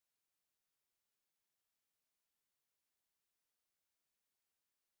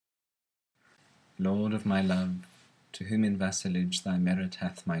Lord of my love, to whom in vassalage thy merit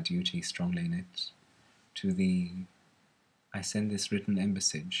hath my duty strongly knit, to thee I send this written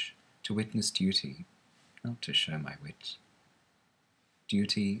embassage, to witness duty, not to show my wit.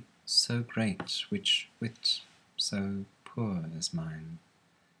 Duty so great, which wit so poor as mine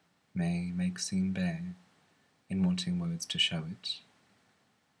may make seem bare, in wanting words to show it.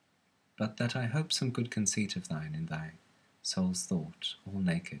 But that I hope some good conceit of thine in thy soul's thought, all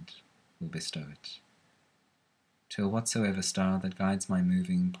naked, will bestow it, till whatsoever star that guides my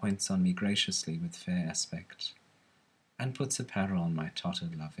moving points on me graciously with fair aspect, and puts apparel on my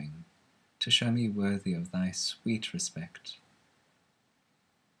tottered loving, to show me worthy of thy sweet respect.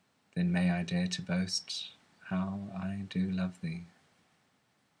 Then may I dare to boast how I do love thee.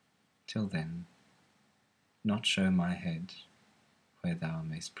 Till then, not show my head where thou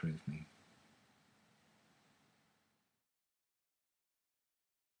mayst prove me.